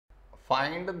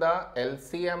Find the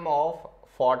LCM of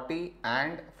 40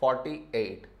 and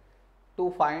 48.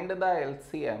 To find the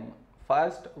LCM,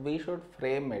 first we should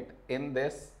frame it in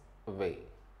this way.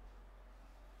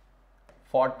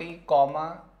 40,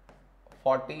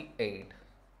 48.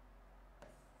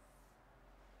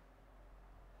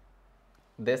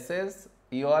 This is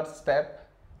your step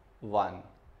 1.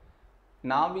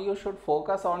 Now you should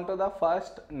focus on to the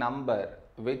first number,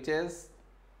 which is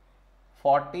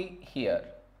 40 here.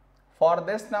 For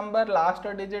this number, last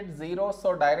digit 0,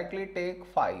 so directly take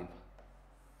 5.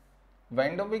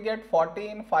 When do we get 40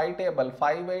 in 5 table?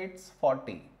 5 8s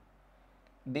 40.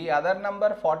 The other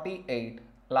number 48,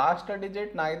 last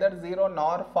digit neither 0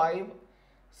 nor 5,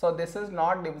 so this is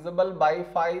not divisible by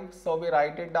 5, so we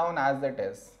write it down as it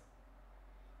is.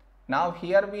 Now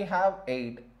here we have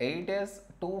 8, 8 is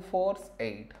 2 4s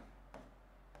 8.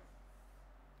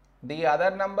 The other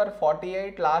number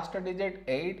 48, last digit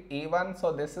 8 even,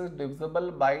 so this is divisible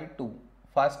by 2.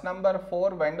 First number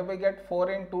 4, when do we get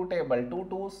 4 in 2 table? 2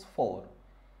 2s 4.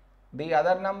 The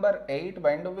other number 8,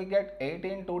 when do we get 8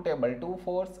 in 2 table? 2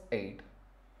 4s 8.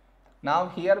 Now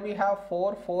here we have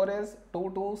 4, 4 is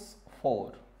 2 2s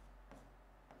 4.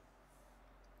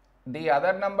 The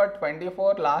other number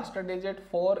 24, last digit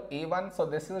 4 even, so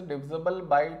this is divisible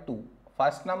by 2.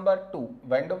 First number 2,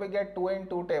 when do we get 2 in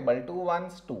 2 table? 2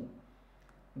 1s 2.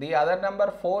 The other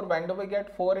number 4, when do we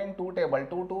get 4 in 2 table?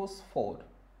 2 2s 4.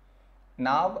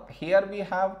 Now here we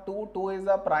have 2, 2 is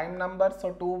a prime number,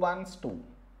 so 2 1s 2.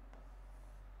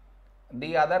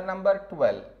 The other number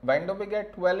 12, when do we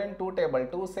get 12 in 2 table?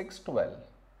 2 6 12.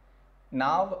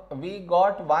 Now we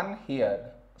got 1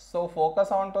 here, so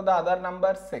focus on to the other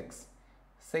number 6.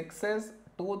 6 is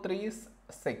 2 3s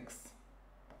 6.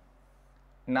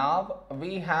 Now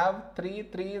we have 3,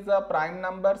 3 is a prime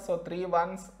number, so 3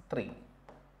 1s 3.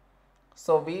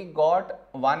 So we got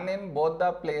 1 in both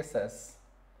the places.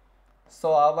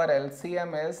 So our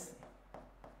LCM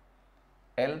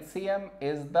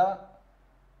is the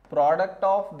product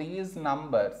of these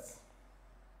numbers,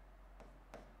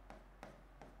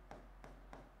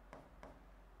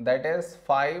 that is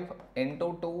 5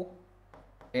 into 2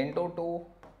 into 2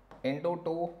 into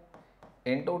 2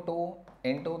 into 2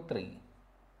 into 3.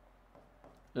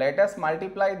 Let us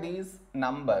multiply these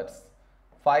numbers.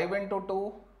 5 into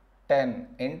 2 10,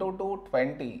 into 2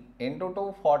 20, into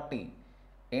 2 40,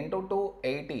 into 2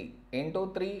 80,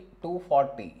 into 3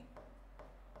 240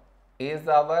 is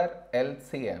our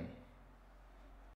LCM.